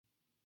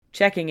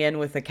checking in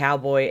with the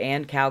Cowboy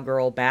and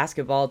Cowgirl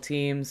basketball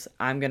teams.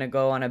 I'm going to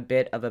go on a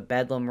bit of a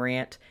Bedlam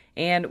rant,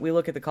 and we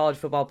look at the college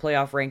football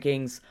playoff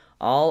rankings,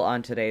 all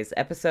on today's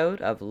episode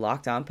of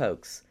Locked On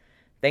Pokes.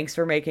 Thanks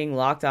for making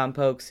Locked On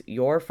Pokes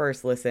your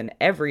first listen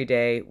every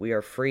day. We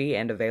are free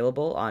and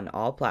available on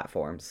all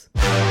platforms.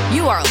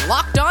 You are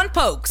Locked On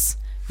Pokes,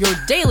 your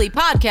daily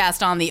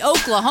podcast on the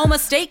Oklahoma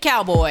State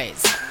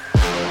Cowboys.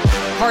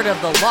 Part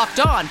of the Locked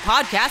On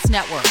Podcast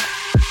Network.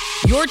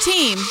 Your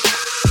team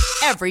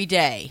every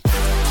day.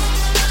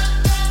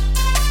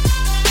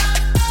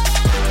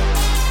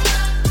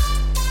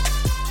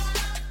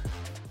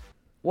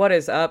 What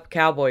is up,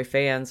 Cowboy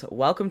fans?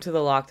 Welcome to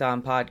the Locked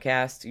On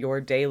Podcast, your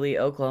daily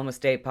Oklahoma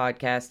State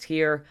podcast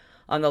here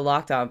on the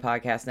Locked On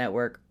Podcast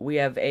Network. We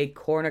have a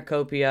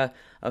cornucopia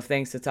of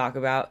things to talk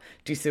about.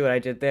 Do you see what I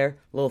did there?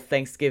 A little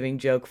Thanksgiving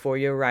joke for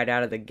you right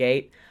out of the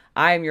gate.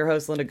 I am your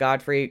host, Linda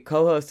Godfrey,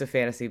 co-host of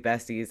Fantasy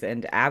Besties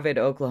and avid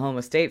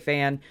Oklahoma State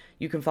fan.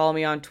 You can follow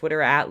me on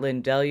Twitter at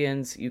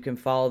Lindellians. You can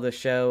follow the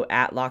show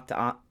at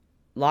locked_on_pokes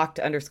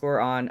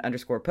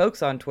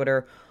on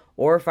Twitter,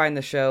 or find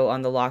the show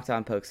on the Locked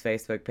On Pokes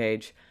Facebook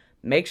page.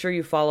 Make sure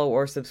you follow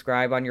or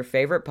subscribe on your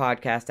favorite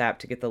podcast app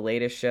to get the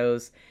latest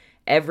shows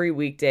every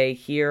weekday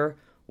here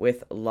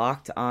with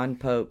Locked On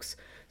Pokes.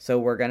 So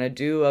we're going to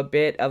do a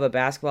bit of a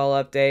basketball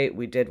update.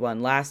 We did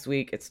one last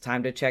week. It's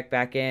time to check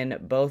back in.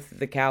 Both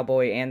the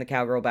Cowboy and the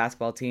Cowgirl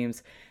basketball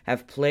teams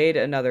have played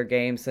another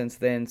game since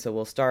then. So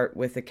we'll start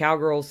with the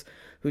Cowgirls,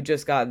 who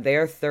just got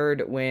their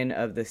third win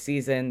of the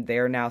season.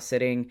 They're now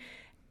sitting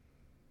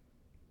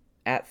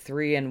at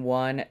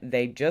 3-1.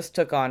 They just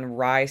took on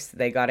Rice.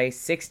 They got a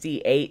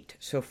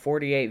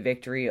 68-48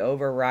 victory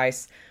over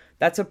Rice.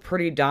 That's a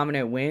pretty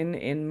dominant win,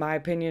 in my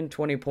opinion.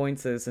 20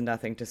 points is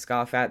nothing to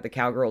scoff at. The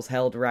Cowgirls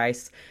held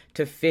Rice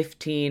to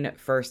 15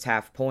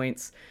 first-half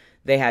points.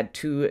 They had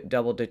 2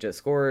 double-digit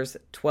scorers.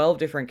 12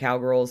 different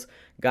Cowgirls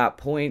got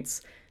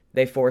points.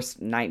 They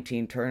forced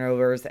 19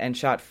 turnovers and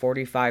shot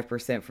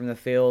 45% from the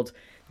field.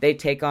 They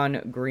take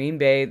on Green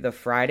Bay the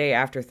Friday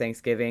after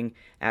Thanksgiving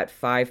at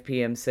 5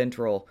 p.m.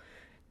 Central.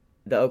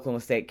 The Oklahoma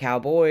State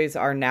Cowboys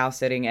are now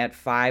sitting at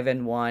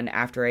 5-1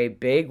 after a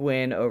big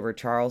win over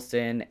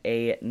Charleston,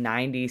 a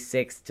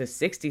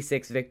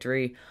 96-66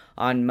 victory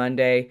on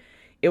Monday.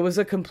 It was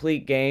a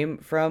complete game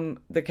from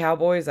the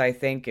Cowboys. I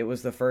think it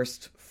was the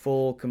first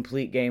full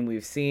complete game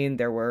we've seen.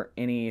 There weren't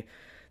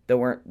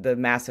the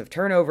massive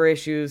turnover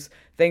issues,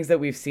 things that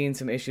we've seen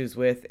some issues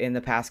with in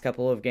the past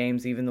couple of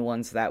games, even the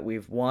ones that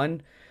we've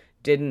won.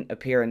 Didn't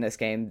appear in this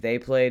game. They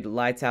played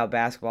lights out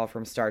basketball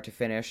from start to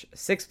finish.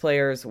 6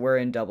 players were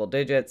in double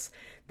digits.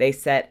 They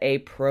set a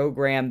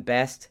program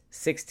best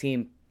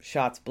 16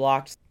 shots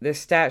blocked. This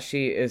stat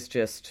sheet is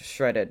just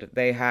shredded.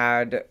 They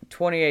had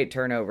 28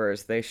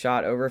 turnovers. They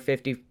shot over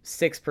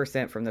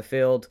 56% from the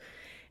field,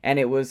 and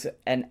it was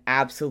an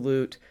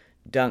absolute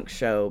dunk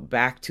show.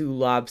 Back to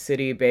Lob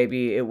City,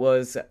 baby. It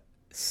was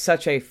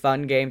such a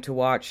fun game to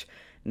watch.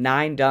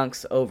 9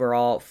 dunks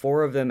overall,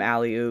 4 of them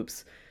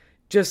alley-oops.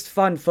 Just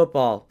fun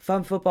football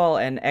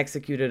and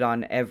executed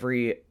on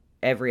every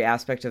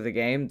aspect of the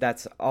game.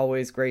 That's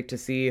always great to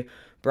see.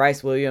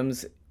 Bryce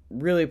Williams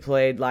really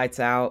played lights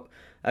out,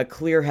 a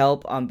clear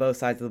help on both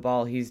sides of the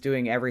ball. He's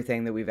doing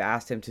everything that we've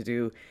asked him to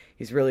do.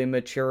 He's really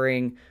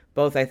maturing,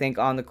 both I think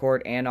on the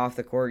court and off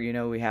the court. You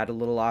know, we had a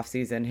little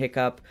off-season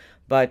hiccup,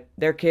 but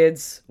they're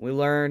kids. We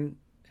learn.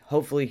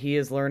 Hopefully he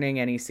is learning,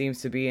 and he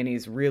seems to be, and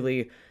he's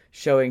really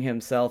showing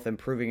himself and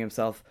proving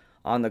himself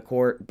on the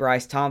court.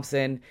 Bryce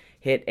Thompson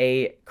hit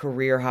a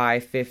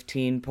career-high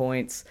 15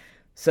 points.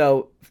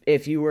 So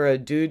if you were a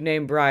dude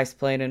named Bryce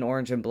playing in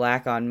orange and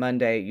black on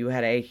Monday, you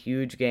had a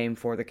huge game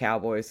for the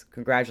Cowboys.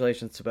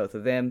 Congratulations to both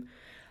of them.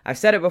 I've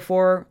said it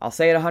before. I'll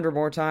say it 100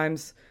 more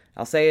times.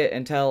 I'll say it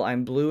until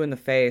I'm blue in the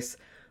face.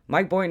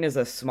 Mike Boynton is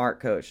a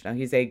smart coach. Now,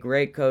 he's a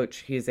great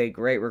coach. He's a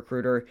great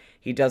recruiter.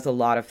 He does a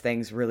lot of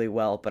things really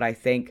well. But I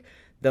think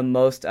the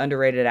most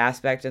underrated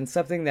aspect, and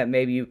something that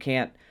maybe you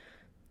can't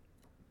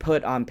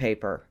put on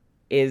paper,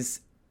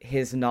 is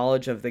his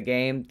knowledge of the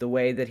game, the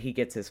way that he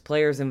gets his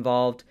players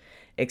involved,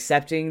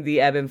 accepting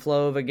the ebb and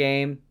flow of a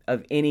game,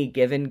 of any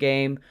given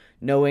game,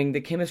 knowing the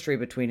chemistry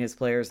between his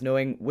players,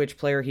 knowing which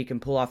player he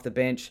can pull off the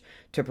bench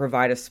to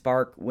provide a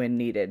spark when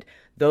needed.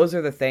 Those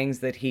are the things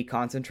that he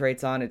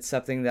concentrates on. It's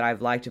something that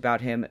I've liked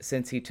about him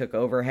since he took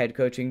over head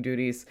coaching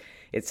duties.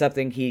 It's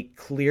something he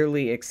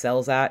clearly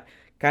excels at,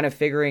 kind of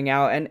figuring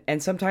out,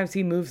 and sometimes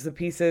he moves the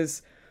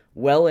pieces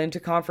well into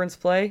conference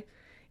play.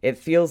 It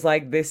feels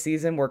like this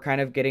season we're kind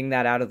of getting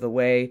that out of the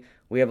way.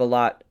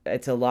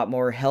 It's a lot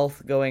more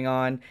health going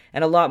on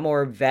and a lot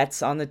more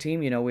vets on the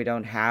team. You know, we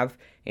don't have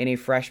any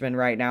freshmen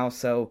right now,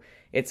 so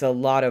it's a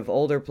lot of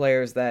older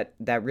players that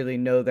really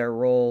know their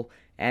role,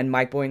 and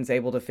Mike Boynton's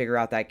able to figure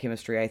out that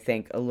chemistry, I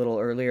think, a little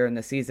earlier in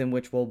the season,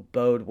 which will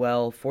bode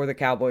well for the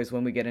Cowboys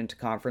when we get into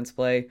conference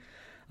play.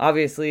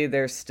 Obviously,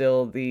 there's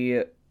still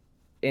the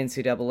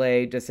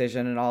NCAA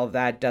decision, and all of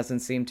that doesn't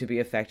seem to be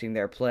affecting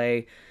their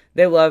play.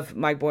 They love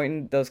Mike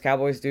Boynton. Those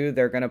Cowboys do.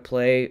 They're going to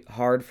play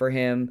hard for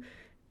him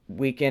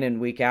week in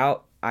and week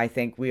out. I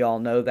think we all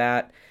know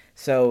that.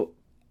 So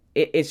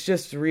it's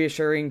just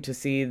reassuring to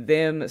see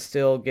them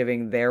still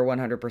giving their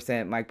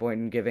 100%, Mike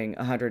Boynton giving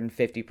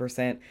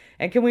 150%.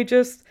 And can we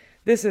just,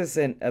 this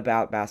isn't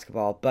about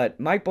basketball, but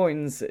Mike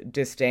Boynton's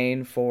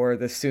disdain for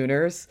the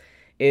Sooners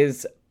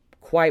is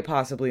quite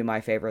possibly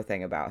my favorite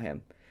thing about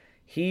him.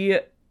 He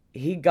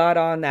got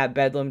on that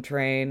Bedlam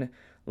train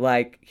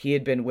like he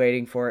had been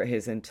waiting for it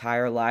his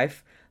entire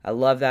life. I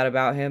love that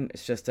about him.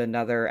 It's just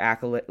another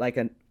accolade,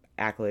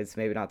 accolades,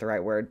 maybe not the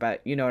right word,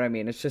 but you know what I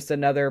mean. It's just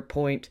another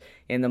point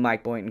in the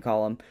Mike Boynton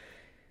column.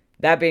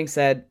 That being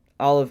said,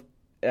 I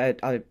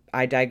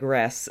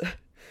digress.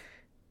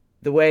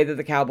 The way that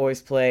the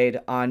Cowboys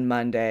played on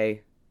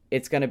Monday,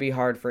 it's going to be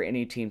hard for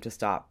any team to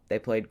stop. They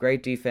played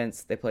great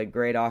defense. They played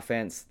great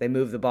offense. They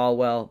moved the ball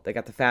well. They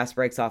got the fast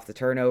breaks off the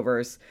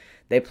turnovers.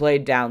 They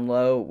played down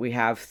low. We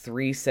have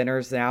 3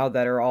 centers now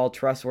that are all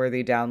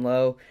trustworthy down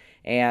low,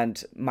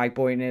 and Mike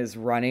Boynton is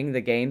running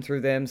the game through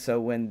them. So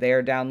when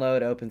they're down low,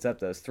 it opens up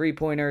those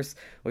 3-pointers,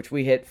 which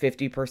we hit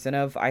 50%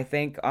 of, I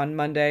think, on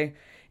Monday.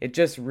 It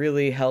just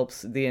really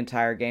helps the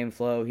entire game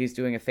flow. He's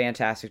doing a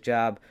fantastic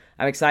job.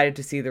 I'm excited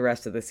to see the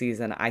rest of the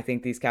season. I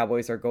think these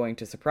Cowboys are going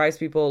to surprise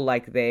people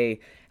like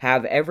they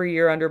have every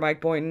year under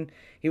Mike Boynton.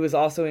 He was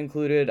also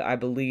included, I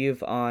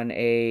believe, on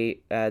The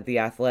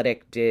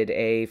Athletic did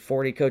a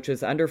 40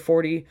 coaches under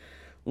 40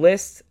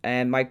 list,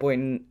 and Mike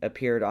Boynton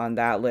appeared on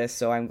that list.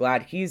 So I'm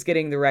glad he's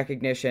getting the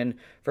recognition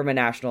from a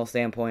national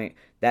standpoint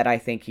that I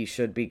think he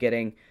should be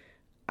getting.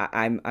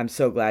 I'm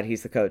so glad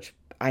he's the coach.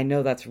 I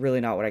know that's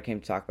really not what I came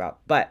to talk about,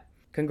 but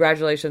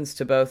congratulations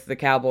to both the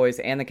Cowboys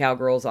and the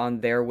Cowgirls on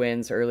their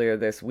wins earlier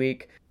this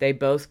week. They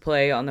both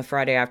play on the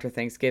Friday after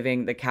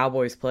Thanksgiving. The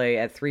Cowboys play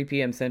at 3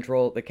 p.m.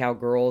 Central, the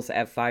Cowgirls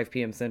at 5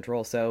 p.m.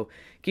 Central. So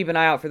keep an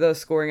eye out for those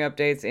scoring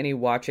updates, any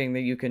watching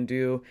that you can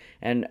do,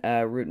 and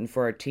rooting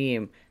for a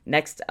team.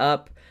 Next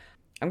up,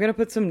 I'm going to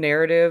put some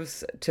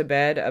narratives to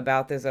bed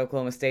about this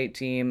Oklahoma State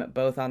team,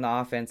 both on the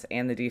offense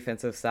and the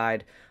defensive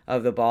side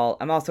of the ball.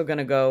 I'm also going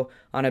to go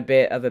on a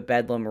bit of a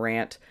Bedlam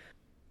rant.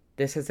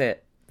 This is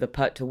it, the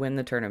putt to win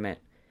the tournament.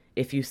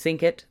 If you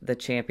sink it, the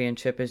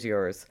championship is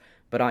yours.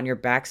 But on your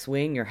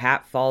backswing, your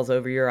hat falls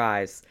over your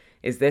eyes.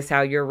 Is this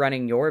how you're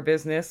running your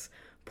business?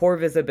 Poor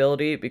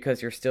visibility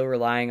because you're still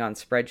relying on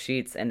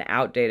spreadsheets and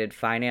outdated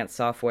finance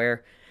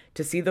software.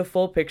 To see the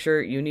full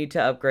picture, you need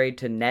to upgrade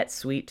to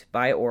NetSuite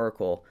by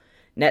Oracle.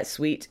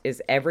 NetSuite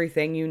is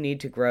everything you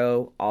need to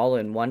grow all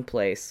in one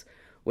place.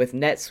 With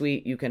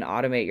NetSuite, you can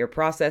automate your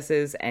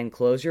processes and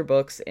close your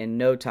books in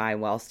no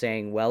time while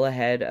staying well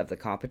ahead of the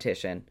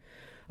competition.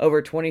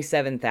 Over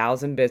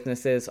 27,000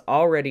 businesses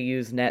already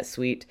use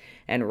NetSuite,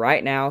 and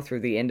right now,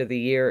 through the end of the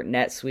year,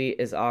 NetSuite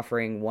is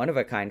offering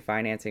one-of-a-kind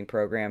financing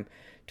program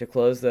to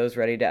close those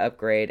ready to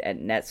upgrade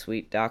at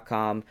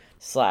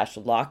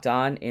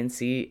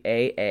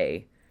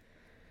netsuite.com/LockedOnNCAA.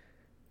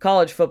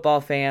 College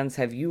football fans,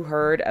 have you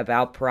heard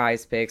about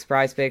Prize Picks?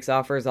 Prize Picks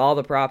offers all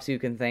the props you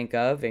can think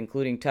of,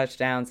 including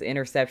touchdowns,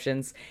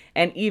 interceptions,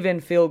 and even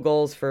field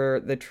goals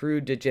for the true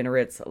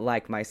degenerates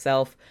like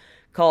myself.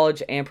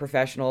 College and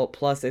professional,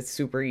 plus it's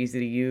super easy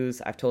to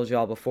use. I've told you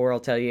all before, I'll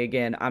tell you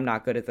again, I'm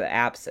not good at the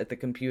apps, at the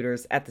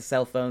computers, at the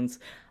cell phones.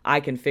 I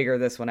can figure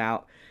this one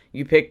out.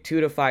 You pick 2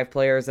 to 5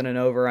 players and an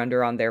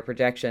over-under on their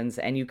projections,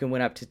 and you can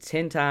win up to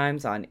 10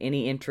 times on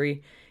any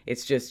entry.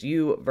 It's just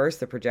you versus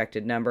the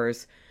projected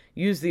numbers.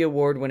 Use the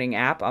award-winning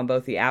app on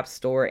both the App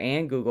Store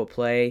and Google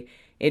Play.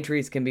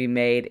 Entries can be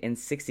made in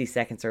 60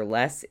 seconds or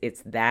less.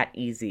 It's that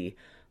easy.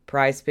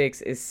 Prize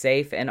Picks is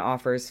safe and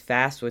offers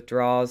fast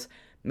withdrawals.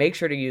 Make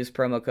sure to use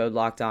promo code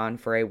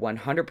LOCKEDON for a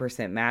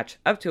 100% match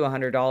up to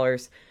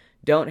 $100.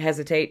 Don't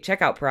hesitate.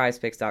 Check out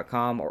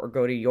prizepicks.com or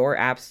go to your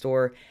app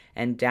store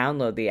and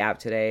download the app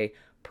today.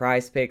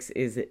 Prize Picks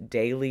is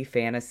daily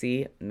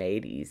fantasy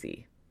made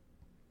easy.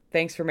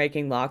 Thanks for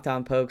making Locked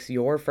On Pokes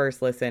your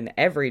first listen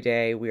every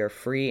day. We are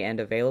free and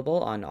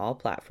available on all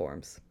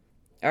platforms.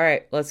 All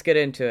right, let's get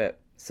into it.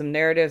 Some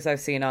narratives I've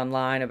seen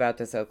online about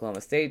this Oklahoma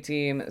State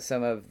team,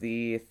 some of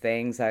the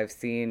things I've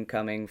seen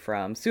coming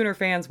from Sooner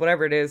fans,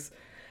 whatever it is.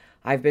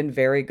 I've been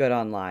very good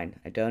online.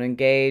 I don't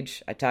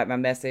engage. I type my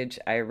message.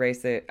 I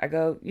erase it. I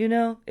go,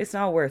 it's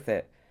not worth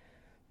it.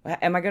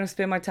 Am I going to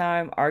spend my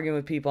time arguing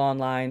with people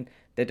online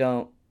that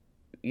don't,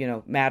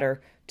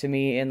 matter to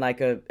me in like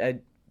a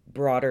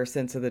broader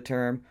sense of the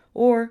term?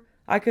 Or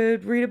I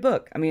could read a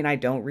book. I mean, I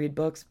don't read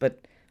books,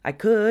 but I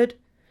could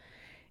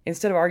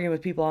instead of arguing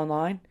with people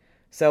online.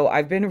 So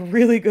I've been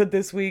really good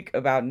this week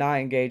about not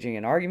engaging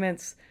in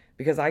arguments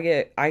because I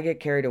get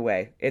carried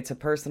away. It's a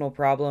personal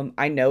problem.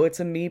 I know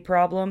it's a me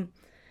problem.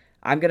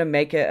 I'm going to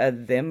make it a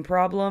them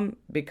problem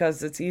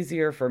because it's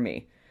easier for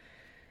me.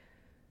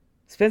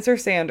 Spencer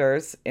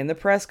Sanders in the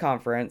press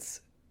conference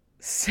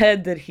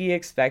said that he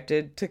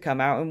expected to come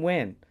out and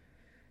win.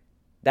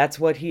 That's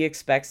what he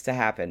expects to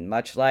happen,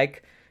 much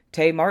like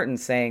Tay Martin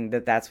saying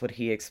that that's what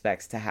he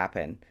expects to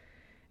happen.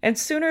 And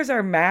Sooners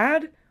are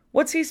mad?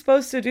 What's he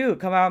supposed to do?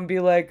 Come out and be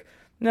like,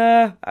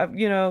 nah,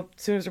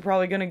 Sooners are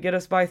probably going to get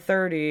us by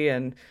 30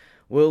 and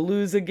we'll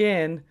lose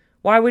again.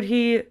 Why would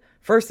he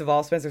first of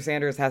all, Spencer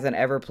Sanders hasn't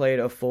ever played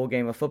a full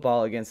game of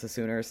football against the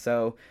Sooners,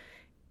 so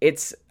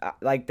it's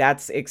like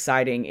that's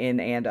exciting in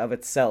and of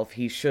itself.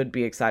 He should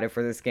be excited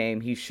for this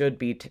game. He should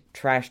be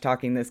trash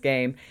talking this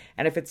game.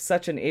 And if it's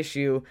such an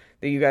issue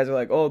that you guys are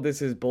like, oh,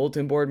 this is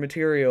bulletin board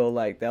material,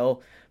 like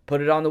they'll put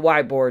it on the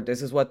whiteboard.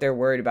 This is what they're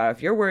worried about.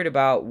 If you're worried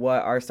about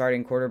what our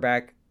starting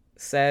quarterback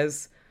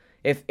says,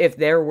 if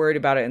they're worried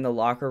about it in the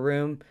locker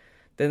room,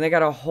 then they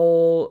got a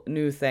whole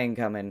new thing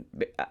coming,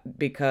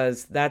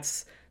 because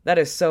that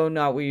is so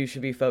not what you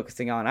should be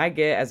focusing on. I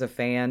get as a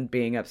fan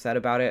being upset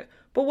about it,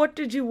 but what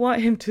did you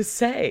want him to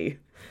say?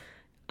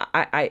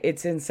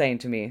 It's insane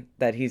to me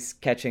that he's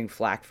catching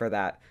flack for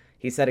that.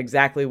 He said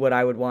exactly what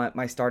I would want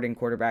my starting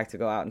quarterback to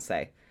go out and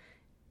say.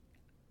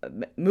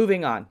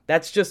 Moving on.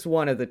 That's just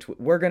one of the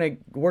we're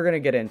gonna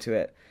get into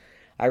it.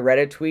 I read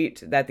a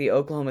tweet that the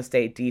Oklahoma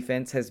State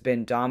defense has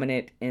been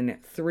dominant in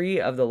 3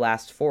 of the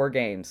last 4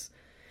 games.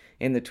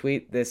 In the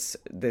tweet, this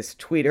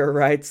tweeter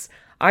writes,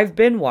 "I've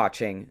been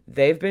watching.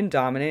 They've been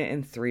dominant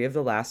in 3 of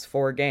the last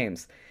 4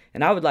 games.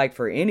 And I would like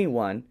for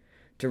anyone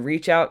to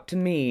reach out to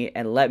me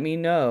and let me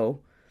know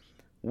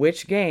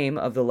which game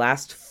of the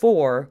last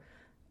 4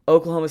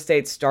 Oklahoma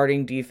State's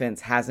starting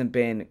defense hasn't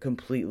been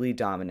completely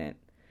dominant."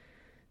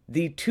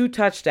 The 2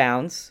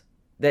 touchdowns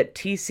that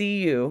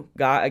TCU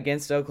got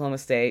against Oklahoma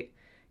State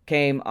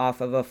came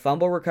off of a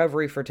fumble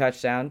recovery for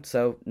touchdown,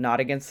 so not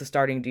against the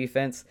starting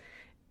defense,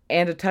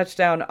 and a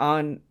touchdown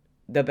on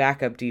the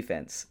backup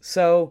defense.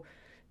 So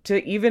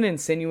to even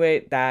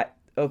insinuate that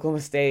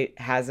Oklahoma State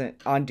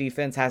hasn't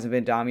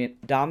been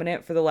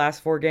dominant for the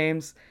last 4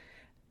 games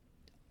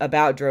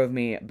about drove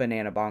me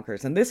banana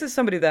bonkers. And this is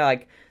somebody that,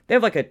 like, they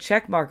have like a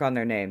check mark on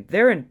their name.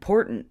 They're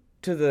important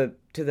to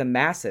the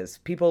masses.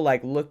 People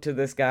like look to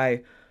this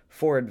guy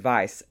for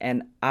advice.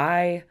 And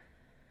I'm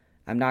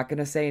not going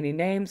to say any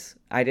names.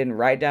 I didn't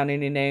write down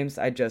any names.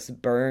 I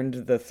just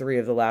burned the 3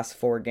 of the last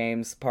 4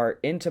 games part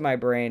into my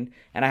brain,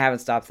 and I haven't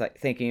stopped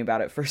thinking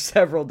about it for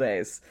several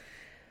days.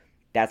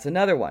 That's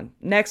another one.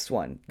 Next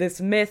one.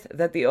 This myth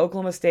that the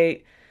Oklahoma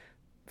State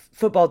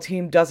football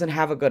team doesn't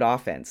have a good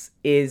offense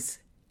is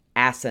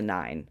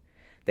asinine.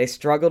 They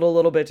struggled a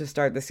little bit to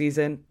start the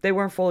season. They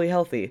weren't fully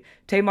healthy.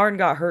 Tay Martin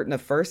got hurt in the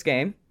first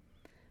game,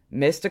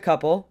 missed a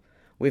couple.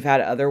 We've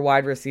had other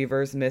wide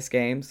receivers miss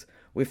games.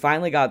 We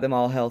finally got them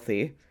all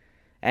healthy.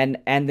 And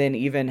then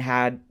even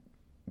had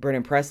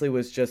Brennan Presley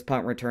was just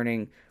punt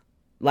returning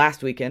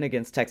last weekend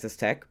against Texas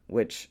Tech,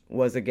 which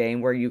was a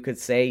game where you could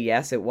say,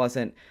 yes, it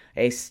wasn't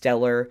a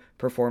stellar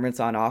performance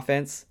on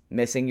offense,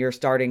 missing your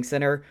starting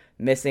center,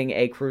 missing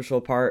a crucial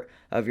part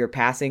of your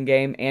passing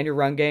game and your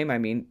run game. I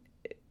mean,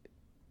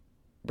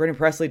 Brennan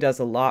Presley does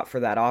a lot for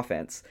that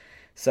offense.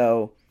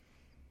 So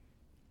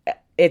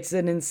it's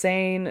an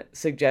insane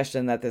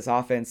suggestion that this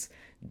offense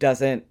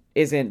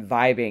isn't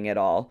vibing at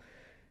all.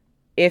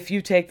 If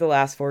you take the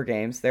last 4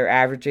 games, they're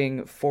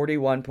averaging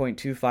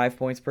 41.25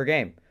 points per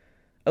game.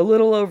 A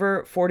little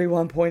over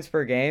 41 points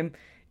per game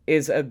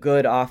is a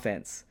good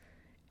offense.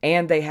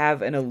 And they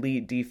have an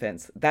elite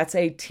defense. That's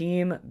a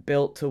team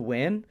built to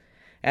win.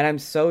 And I'm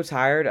so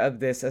tired of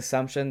this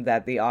assumption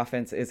that the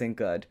offense isn't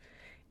good.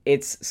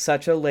 It's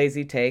such a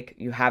lazy take.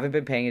 You haven't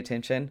been paying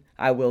attention.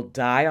 I will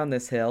die on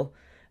this hill.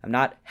 I'm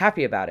not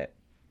happy about it.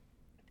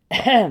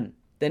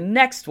 The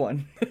next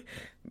one.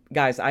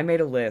 Guys, I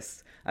made a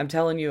list. I'm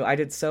telling you, I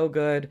did so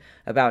good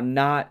about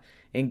not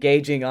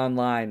engaging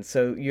online.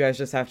 So you guys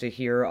just have to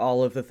hear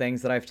all of the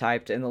things that I've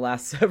typed in the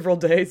last several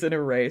days and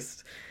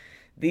erased.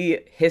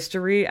 The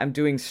history, I'm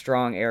doing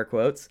strong air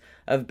quotes,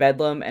 of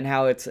Bedlam and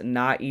how it's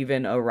not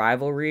even a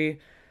rivalry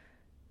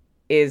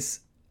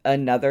is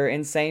another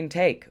insane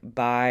take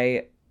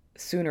by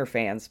Sooner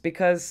fans.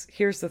 Because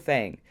here's the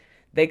thing.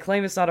 They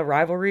claim it's not a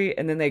rivalry,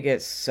 and then they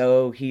get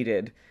so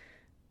heated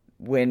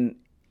when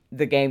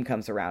the game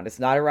comes around. It's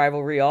not a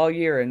rivalry all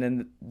year,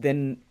 and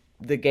then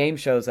the game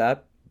shows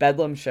up,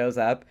 Bedlam shows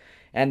up,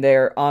 and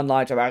they're on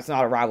launch about it's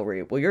not a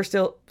rivalry. Well, you're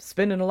still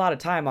spending a lot of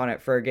time on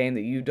it for a game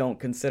that you don't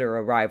consider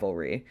a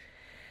rivalry.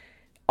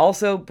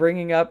 Also,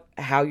 bringing up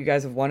how you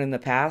guys have won in the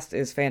past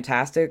is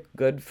fantastic.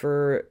 Good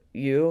for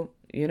you.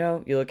 You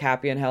know, you look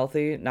happy and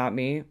healthy, not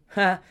me.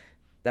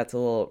 That's a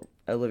little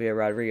Olivia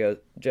Rodrigo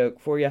joke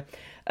for you.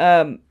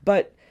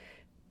 But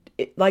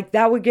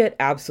that would get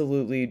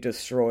absolutely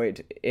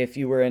destroyed if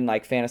you were in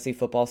like fantasy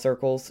football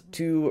circles.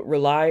 To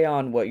rely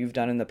on what you've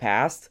done in the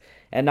past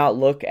and not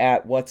look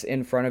at what's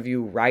in front of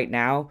you right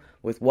now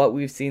with what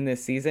we've seen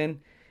this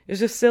season is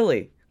just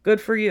silly.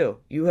 Good for you.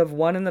 You have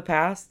won in the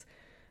past.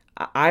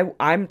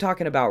 I'm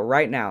talking about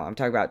right now. I'm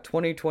talking about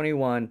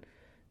 2021,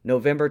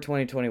 November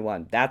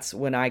 2021. That's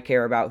when I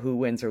care about who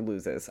wins or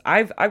loses.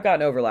 I've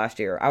gotten over last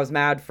year. I was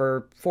mad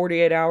for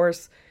 48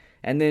 hours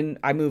and then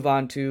I move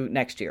on to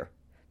next year.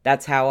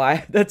 That's how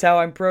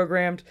I'm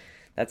programmed.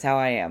 That's how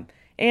I am.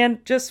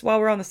 And just while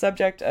we're on the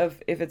subject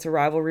of if it's a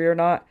rivalry or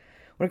not,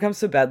 when it comes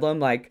to Bedlam,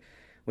 like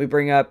we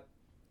bring up,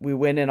 we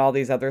win in all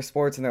these other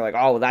sports and they're like,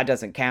 oh, well, that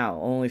doesn't count.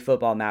 Only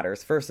football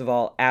matters. First of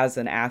all, as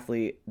an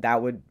athlete,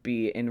 that would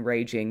be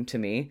enraging to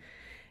me.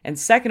 And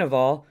second of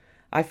all,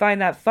 I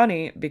find that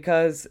funny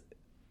because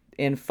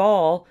in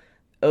fall,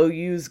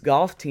 OU's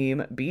golf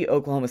team beat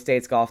Oklahoma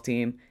State's golf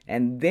team,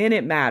 and then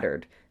it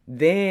mattered.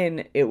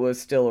 Then it was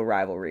still a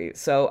rivalry.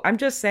 So I'm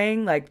just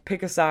saying, like,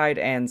 pick a side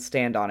and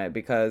stand on it,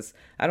 because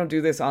I don't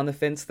do this on the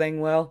fence thing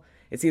well.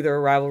 It's either a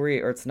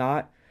rivalry or it's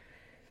not.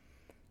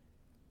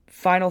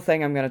 Final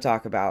thing I'm going to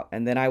talk about,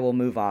 and then I will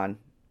move on,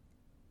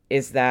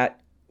 is that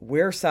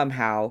we're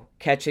somehow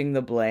catching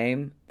the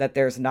blame that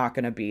there's not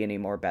going to be any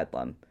more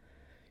Bedlam.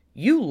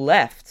 You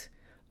left.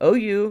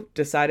 OU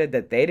decided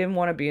that they didn't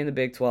want to be in the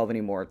Big 12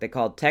 anymore. They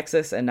called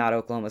Texas and not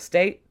Oklahoma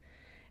State,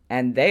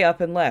 and they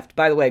up and left.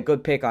 By the way,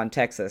 good pick on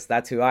Texas.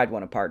 That's who I'd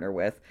want to partner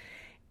with.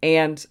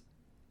 And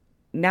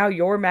now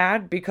you're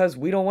mad because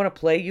we don't want to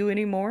play you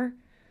anymore?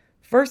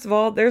 First of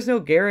all, there's no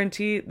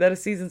guarantee that a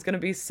season's going to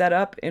be set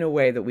up in a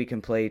way that we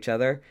can play each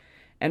other.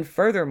 And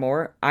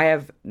furthermore, I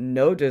have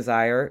no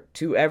desire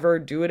to ever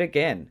do it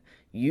again.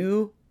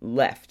 You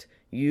left.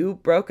 You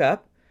broke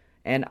up,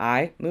 and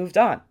I moved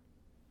on.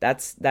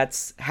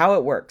 That's how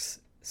it works.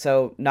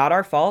 So not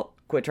our fault.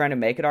 Quit trying to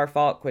make it our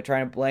fault. Quit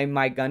trying to blame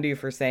Mike Gundy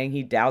for saying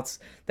he doubts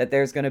that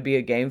there's going to be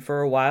a game for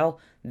a while.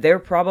 There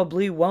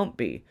probably won't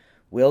be.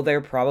 Will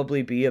there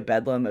probably be a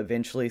Bedlam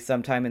eventually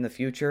sometime in the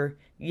future?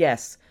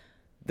 Yes.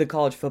 The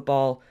college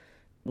football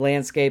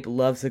landscape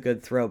loves a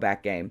good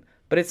throwback game,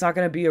 but it's not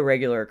going to be a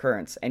regular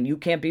occurrence, and you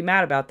can't be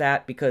mad about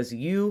that because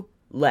you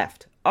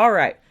left. All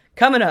right,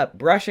 coming up,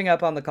 brushing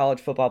up on the college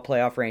football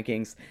playoff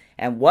rankings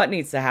and what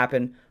needs to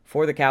happen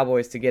for the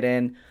Cowboys to get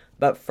in.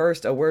 But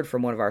first, a word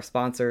from one of our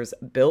sponsors,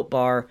 Built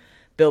Bar.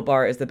 Built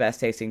Bar is the best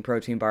tasting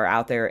protein bar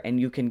out there, and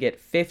you can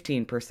get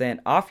 15%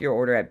 off your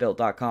order at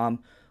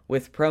Built.com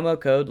with promo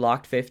code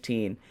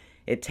LOCKED15.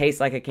 It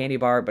tastes like a candy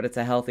bar, but it's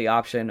a healthy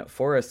option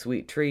for a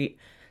sweet treat.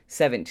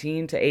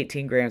 17 to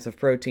 18 grams of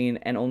protein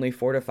and only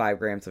 4 to 5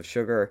 grams of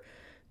sugar.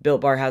 Built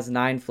Bar has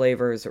 9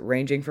 flavors,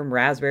 ranging from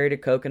raspberry to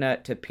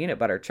coconut to peanut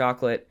butter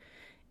chocolate.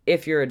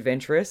 If you're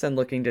adventurous and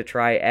looking to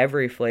try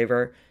every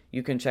flavor,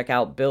 you can check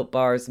out Built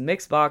Bar's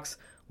Mix Box,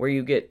 where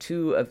you get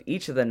 2 of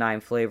each of the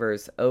 9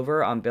 flavors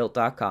over on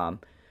Built.com.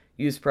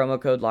 Use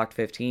promo code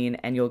LOCKED15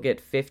 and you'll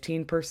get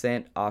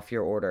 15% off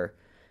your order.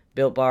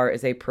 Built Bar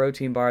is a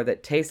protein bar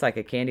that tastes like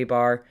a candy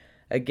bar.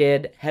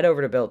 Again, head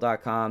over to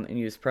Built.com and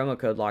use promo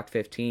code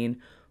LOCKED15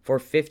 for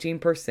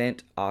 15%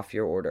 off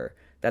your order.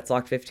 That's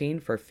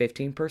LOCKED15 for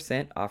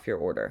 15% off your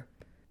order.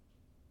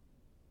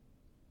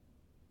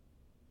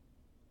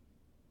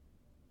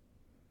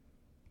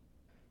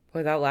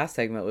 Boy, that last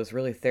segment was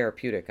really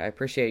therapeutic. I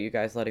appreciate you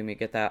guys letting me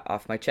get that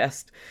off my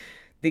chest.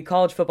 The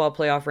college football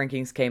playoff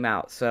rankings came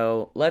out,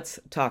 so let's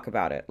talk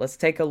about it. Let's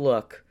take a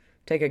look.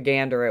 Take a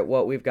gander at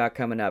what we've got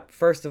coming up.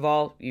 First of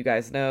all, you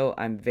guys know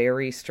I'm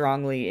very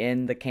strongly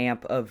in the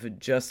camp of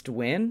just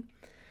win,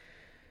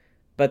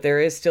 but there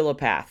is still a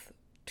path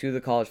to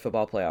the college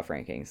football playoff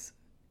rankings.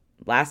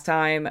 Last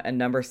time a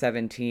number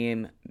 7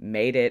 team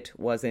made it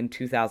was in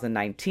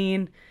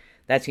 2019.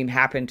 That team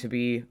happened to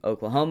be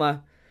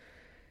Oklahoma.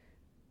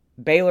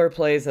 Baylor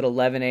plays at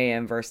 11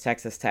 a.m. versus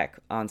Texas Tech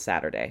on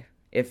Saturday.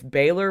 If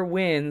Baylor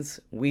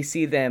wins, we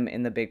see them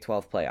in the Big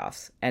 12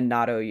 playoffs and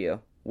not OU.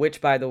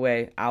 Which, by the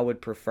way, I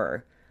would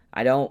prefer.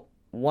 I don't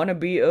want to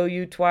be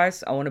OU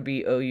twice. I want to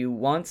be OU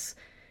once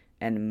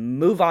and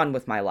move on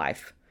with my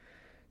life.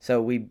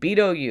 So we beat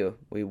OU.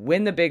 We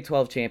win the Big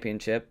 12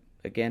 championship.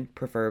 Again,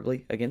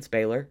 preferably against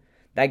Baylor.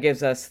 That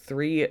gives us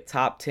 3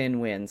 top 10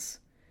 wins.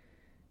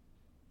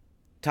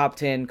 Top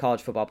 10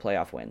 college football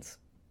playoff wins.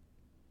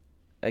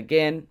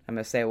 Again, I'm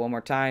going to say it one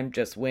more time.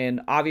 Just win.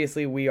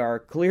 Obviously, we are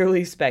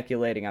clearly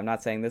speculating. I'm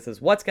not saying this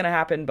is what's going to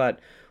happen, but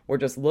we're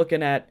just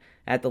looking at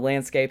the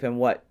landscape and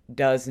what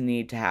does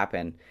need to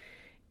happen.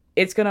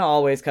 It's going to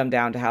always come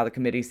down to how the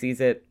committee sees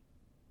it.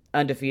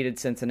 Undefeated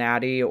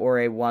Cincinnati or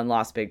a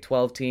one-loss Big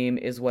 12 team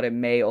is what it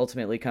may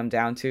ultimately come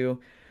down to.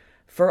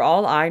 For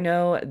all I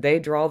know, they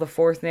draw the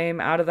 4th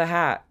name out of the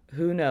hat.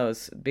 Who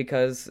knows?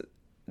 Because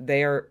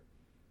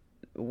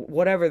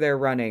whatever they're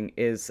running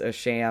is a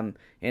sham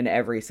in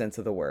every sense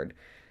of the word.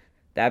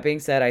 That being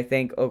said, I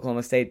think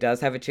Oklahoma State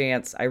does have a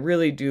chance. I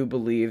really do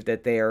believe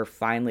that they are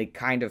finally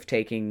kind of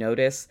taking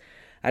notice.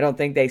 I don't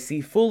think they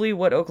see fully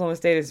what Oklahoma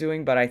State is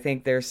doing, but I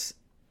think there's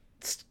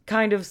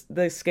kind of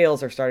the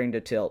scales are starting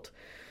to tilt.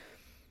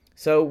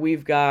 So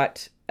we've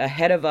got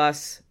ahead of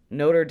us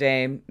Notre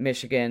Dame,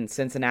 Michigan,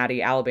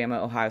 Cincinnati,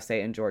 Alabama, Ohio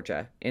State, and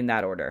Georgia in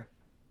that order.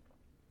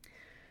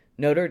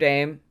 Notre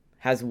Dame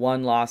has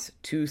 1 loss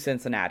to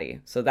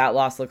Cincinnati. So that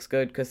loss looks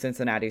good because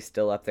Cincinnati's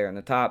still up there in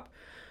the top.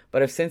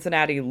 But if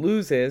Cincinnati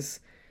loses,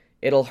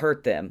 it'll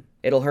hurt them.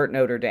 It'll hurt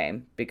Notre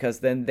Dame because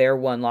then their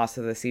 1 loss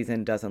of the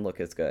season doesn't look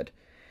as good.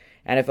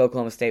 And if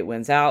Oklahoma State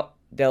wins out,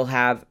 they'll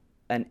have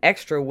an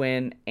extra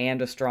win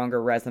and a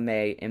stronger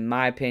resume, in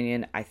my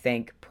opinion. I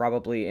think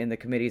probably in the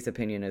committee's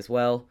opinion as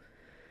well.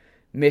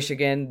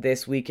 Michigan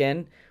this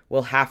weekend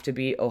will have to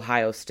beat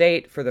Ohio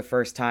State for the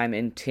first time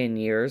in 10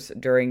 years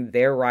during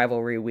their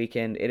rivalry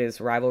weekend. It is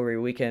rivalry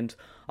weekend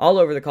all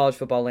over the college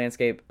football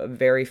landscape. A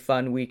very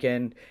fun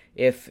weekend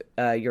if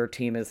your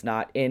team is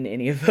not in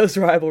any of those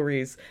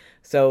rivalries.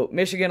 So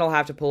Michigan will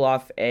have to pull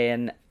off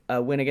an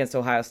a win against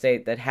Ohio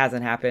State that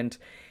hasn't happened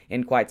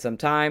in quite some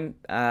time.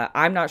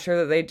 I'm not sure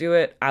that they do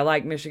it. I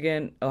like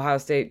Michigan. Ohio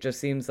State just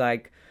seems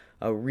like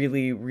a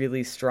really,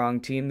 really strong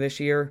team this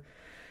year.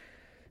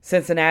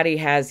 Cincinnati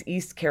has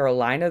East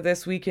Carolina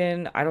this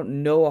weekend. I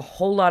don't know a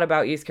whole lot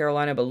about East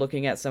Carolina, but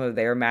looking at some of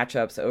their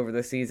matchups over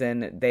the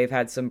season, they've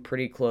had some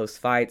pretty close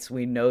fights.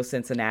 We know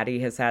Cincinnati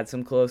has had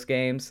some close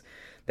games.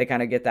 They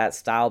kind of get that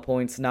style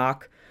points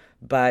knock.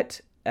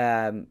 But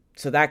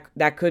so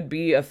that could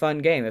be a fun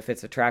game if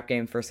it's a trap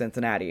game for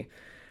Cincinnati.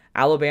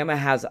 Alabama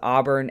has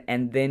Auburn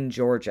and then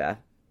Georgia,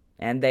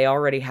 and they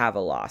already have a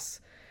loss.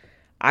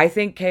 I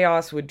think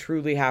chaos would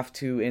truly have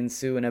to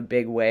ensue in a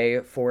big way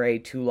for a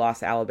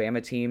 2-loss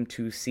Alabama team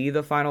to see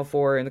the Final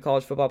Four in the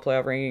college football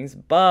playoff rankings,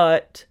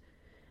 but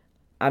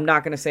I'm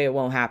not going to say it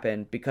won't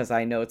happen because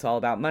I know it's all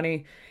about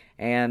money,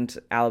 and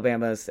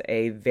Alabama's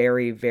a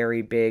very,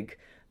 very big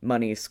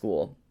money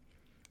school.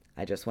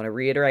 I just want to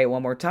reiterate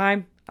one more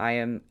time, I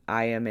am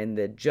in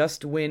the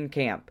just win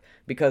camp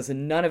because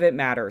none of it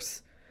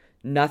matters.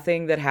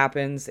 Nothing that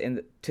happens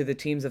to the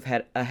teams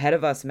ahead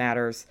of us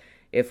matters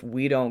if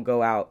we don't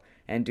go out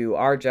and do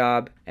our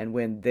job and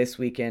win this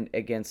weekend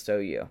against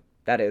OU.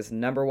 That is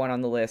number one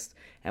on the list,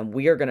 and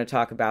we are going to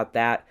talk about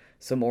that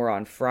some more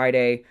on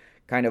Friday.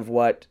 Kind of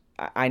what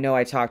I know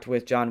I talked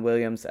with John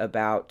Williams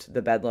about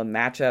the Bedlam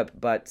matchup,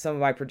 but some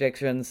of my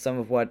predictions, some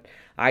of what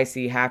I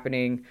see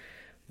happening.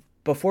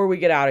 Before we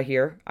get out of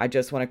here, I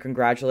just want to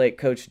congratulate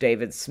Coach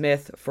David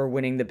Smith for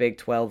winning the Big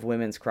 12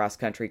 Women's Cross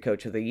Country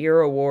Coach of the Year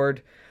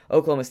award.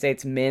 Oklahoma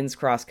State's men's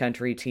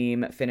cross-country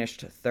team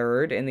finished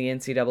third in the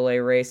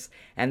NCAA race,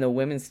 and the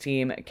women's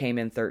team came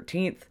in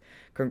 13th.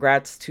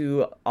 Congrats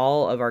to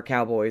all of our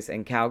Cowboys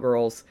and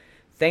Cowgirls.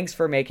 Thanks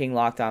for making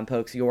Locked On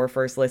Pokes your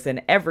first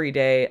listen every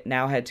day.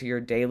 Now head to your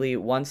daily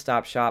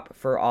one-stop shop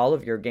for all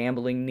of your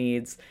gambling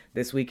needs.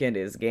 This weekend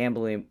is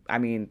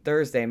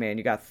Thursday, man.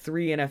 You got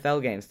 3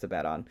 NFL games to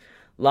bet on.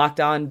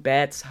 Locked On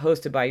Bets,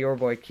 hosted by your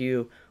boy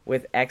Q,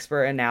 with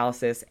expert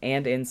analysis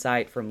and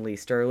insight from Lee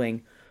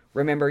Sterling.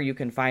 Remember, you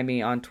can find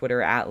me on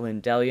Twitter at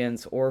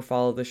Lindellians or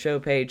follow the show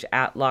page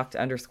at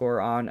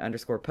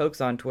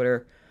locked_on_pokes on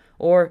Twitter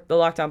or the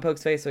Locked On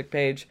Pokes Facebook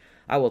page.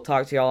 I will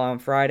talk to y'all on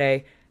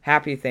Friday.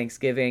 Happy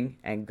Thanksgiving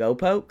and go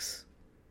Pokes!